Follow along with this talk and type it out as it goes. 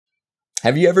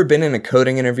Have you ever been in a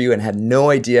coding interview and had no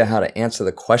idea how to answer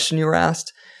the question you were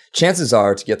asked? Chances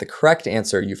are, to get the correct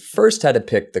answer, you first had to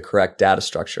pick the correct data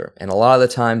structure. And a lot of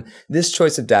the time, this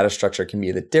choice of data structure can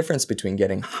be the difference between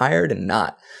getting hired and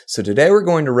not. So today we're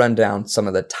going to run down some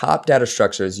of the top data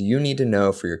structures you need to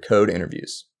know for your code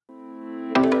interviews.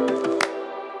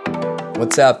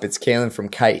 What's up? It's Caelan from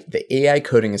Kite, the AI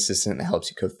coding assistant that helps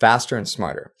you code faster and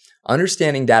smarter.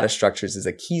 Understanding data structures is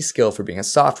a key skill for being a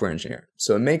software engineer,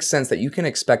 so it makes sense that you can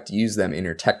expect to use them in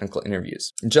your technical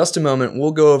interviews. In just a moment,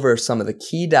 we'll go over some of the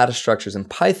key data structures in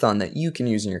Python that you can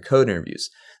use in your code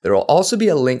interviews. There will also be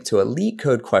a link to a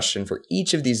LeetCode question for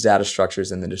each of these data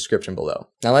structures in the description below.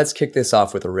 Now let's kick this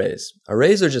off with arrays.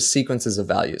 Arrays are just sequences of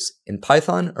values. In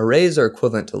Python, arrays are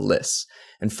equivalent to lists.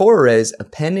 And for arrays,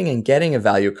 appending and getting a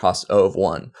value costs O of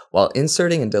 1, while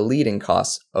inserting and deleting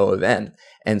costs O of n,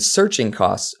 and searching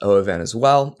costs O of n as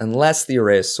well, unless the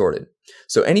array is sorted.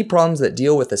 So any problems that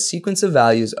deal with a sequence of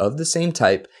values of the same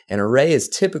type, an array is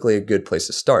typically a good place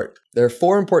to start. There are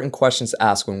 4 important questions to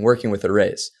ask when working with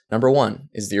arrays. Number 1,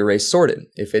 is the array sorted?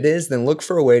 If it is, then look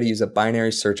for a way to use a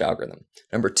binary search algorithm.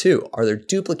 Number 2, are there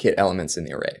duplicate elements in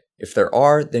the array? If there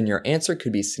are, then your answer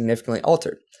could be significantly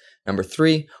altered. Number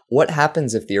 3, what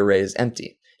happens if the array is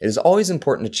empty? It is always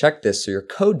important to check this so your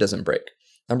code doesn't break.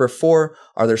 Number 4,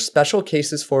 are there special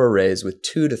cases for arrays with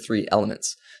 2 to 3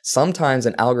 elements? Sometimes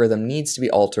an algorithm needs to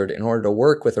be altered in order to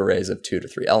work with arrays of 2 to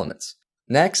 3 elements.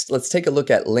 Next, let's take a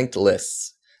look at linked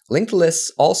lists. Linked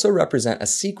lists also represent a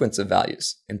sequence of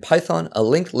values. In Python, a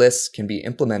linked list can be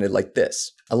implemented like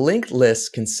this. A linked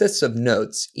list consists of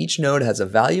nodes. Each node has a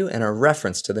value and a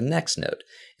reference to the next node.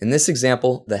 In this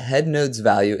example, the head node's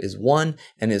value is 1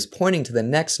 and is pointing to the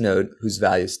next node whose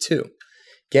value is 2.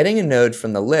 Getting a node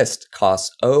from the list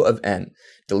costs O of n.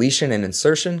 Deletion and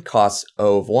insertion costs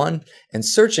O of 1, and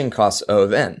searching costs O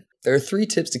of n. There are 3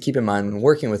 tips to keep in mind when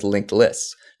working with linked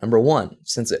lists. Number 1,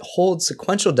 since it holds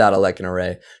sequential data like an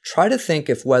array, try to think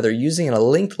if whether using a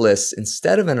linked list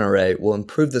instead of an array will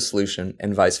improve the solution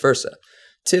and vice versa.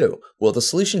 2, will the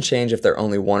solution change if there are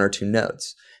only 1 or 2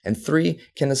 nodes? And 3,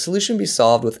 can the solution be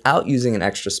solved without using an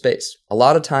extra space? A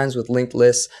lot of times with linked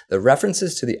lists, the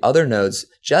references to the other nodes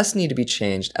just need to be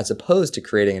changed as opposed to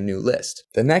creating a new list.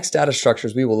 The next data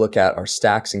structures we will look at are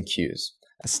stacks and queues.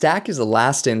 A stack is a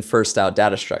last in, first out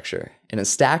data structure. In a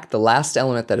stack, the last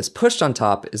element that is pushed on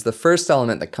top is the first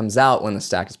element that comes out when the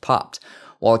stack is popped.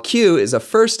 While a queue is a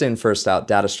first in, first out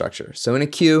data structure. So in a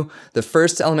queue, the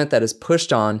first element that is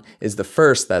pushed on is the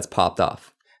first that's popped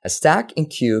off. A stack and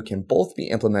queue can both be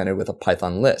implemented with a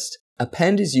Python list.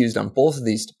 Append is used on both of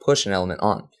these to push an element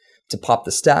on. To pop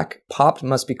the stack, popped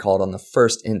must be called on the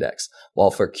first index, while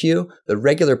for queue, the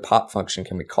regular pop function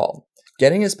can be called.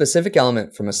 Getting a specific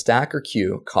element from a stack or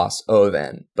queue costs O of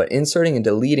n, but inserting and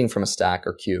deleting from a stack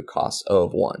or queue costs O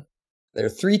of 1. There are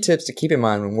 3 tips to keep in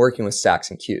mind when working with stacks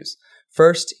and queues.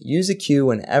 First, use a queue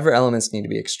whenever elements need to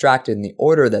be extracted in the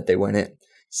order that they went in.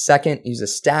 Second, use a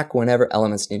stack whenever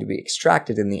elements need to be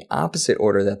extracted in the opposite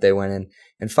order that they went in.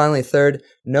 And finally, third,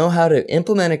 know how to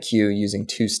implement a queue using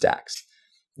 2 stacks.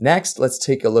 Next, let's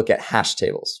take a look at hash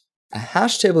tables. A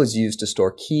hash table is used to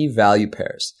store key value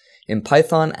pairs. In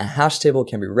Python, a hash table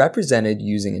can be represented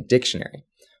using a dictionary.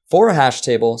 For a hash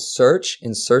table, search,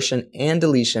 insertion, and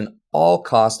deletion all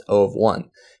cost O of 1.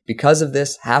 Because of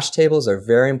this, hash tables are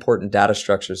very important data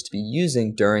structures to be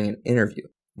using during an interview.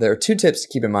 There are 2 tips to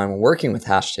keep in mind when working with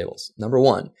hash tables. Number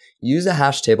 1, use a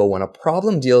hash table when a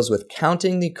problem deals with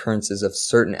counting the occurrences of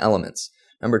certain elements.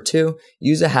 Number 2,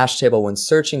 use a hash table when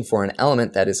searching for an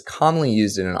element that is commonly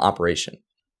used in an operation.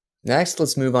 Next,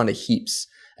 let's move on to heaps.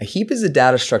 A heap is a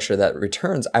data structure that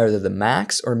returns either the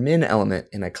max or min element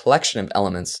in a collection of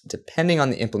elements depending on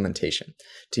the implementation.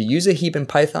 To use a heap in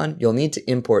Python, you'll need to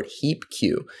import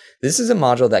heapq. This is a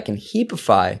module that can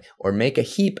heapify or make a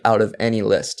heap out of any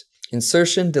list.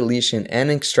 Insertion, deletion, and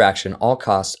extraction all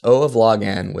cost O of log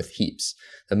n with heaps.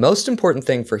 The most important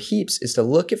thing for heaps is to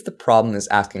look if the problem is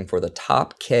asking for the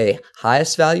top k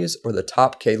highest values or the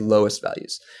top k lowest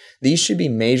values. These should be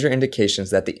major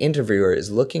indications that the interviewer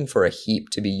is looking for a heap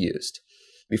to be used.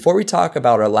 Before we talk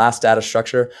about our last data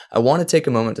structure, I want to take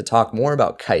a moment to talk more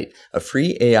about Kite, a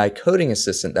free AI coding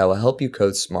assistant that will help you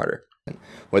code smarter.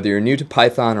 Whether you're new to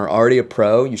Python or already a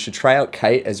pro, you should try out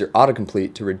Kite as your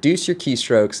autocomplete to reduce your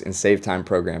keystrokes and save time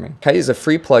programming. Kite is a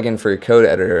free plugin for your code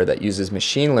editor that uses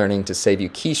machine learning to save you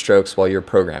keystrokes while you're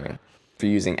programming. If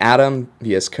you're using Atom,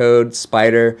 VS Code,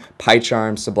 Spider,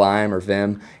 PyCharm, Sublime, or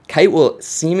Vim, Kite will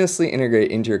seamlessly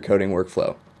integrate into your coding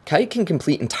workflow. Kite can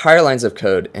complete entire lines of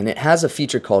code, and it has a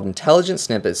feature called intelligent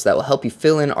snippets that will help you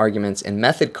fill in arguments and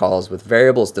method calls with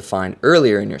variables defined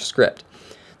earlier in your script.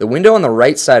 The window on the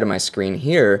right side of my screen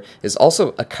here is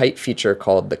also a Kite feature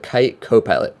called the Kite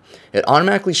Copilot. It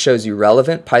automatically shows you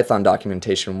relevant Python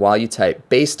documentation while you type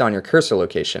based on your cursor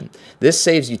location. This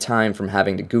saves you time from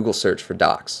having to Google search for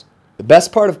docs. The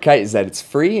best part of Kite is that it's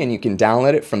free and you can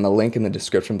download it from the link in the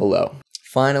description below.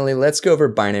 Finally, let's go over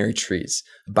binary trees.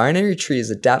 A binary tree is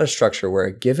a data structure where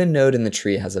a given node in the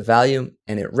tree has a value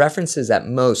and it references at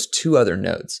most 2 other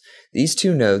nodes. These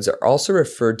 2 nodes are also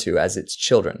referred to as its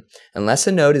children. Unless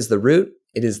a node is the root,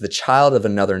 it is the child of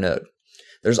another node.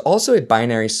 There's also a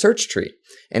binary search tree,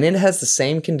 and it has the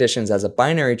same conditions as a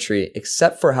binary tree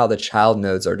except for how the child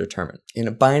nodes are determined. In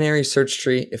a binary search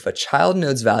tree, if a child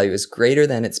node's value is greater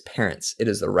than its parents, it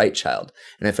is the right child,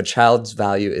 and if a child's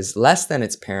value is less than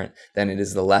its parent, then it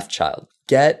is the left child.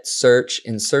 Get, search,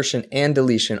 insertion, and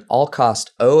deletion all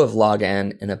cost O of log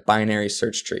n in a binary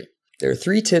search tree. There are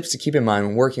 3 tips to keep in mind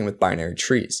when working with binary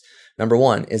trees. Number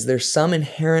 1, is there some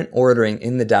inherent ordering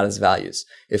in the data's values?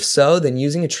 If so, then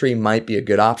using a tree might be a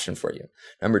good option for you.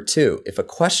 Number 2, if a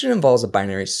question involves a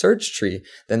binary search tree,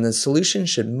 then the solution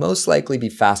should most likely be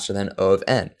faster than O of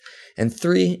n. And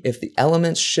 3, if the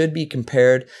elements should be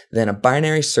compared, then a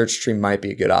binary search tree might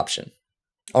be a good option.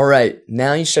 Alright,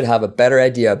 now you should have a better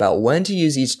idea about when to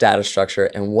use each data structure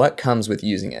and what comes with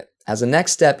using it. As a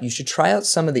next step, you should try out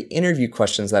some of the interview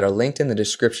questions that are linked in the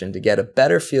description to get a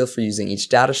better feel for using each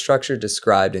data structure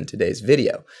described in today's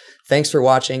video. Thanks for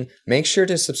watching. Make sure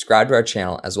to subscribe to our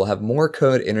channel as we'll have more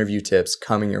code interview tips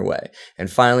coming your way. And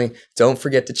finally, don't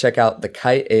forget to check out the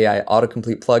Kite AI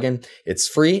autocomplete plugin. It's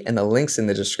free and the link's in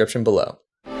the description below.